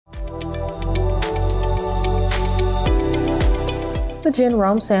The Gin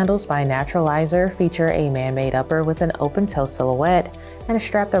Rome sandals by Naturalizer feature a man-made upper with an open-toe silhouette and a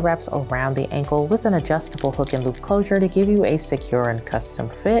strap that wraps around the ankle with an adjustable hook and loop closure to give you a secure and custom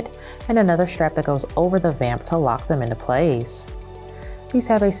fit, and another strap that goes over the vamp to lock them into place. These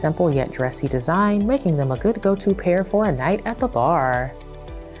have a simple yet dressy design, making them a good go-to pair for a night at the bar.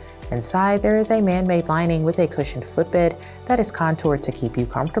 Inside, there is a man-made lining with a cushioned footbed that is contoured to keep you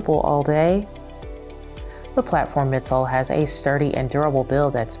comfortable all day. The platform midsole has a sturdy and durable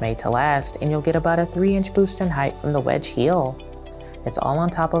build that's made to last, and you'll get about a 3-inch boost in height from the wedge heel. It's all on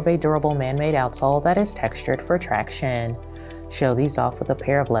top of a durable man-made outsole that is textured for traction. Show these off with a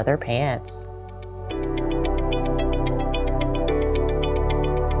pair of leather pants.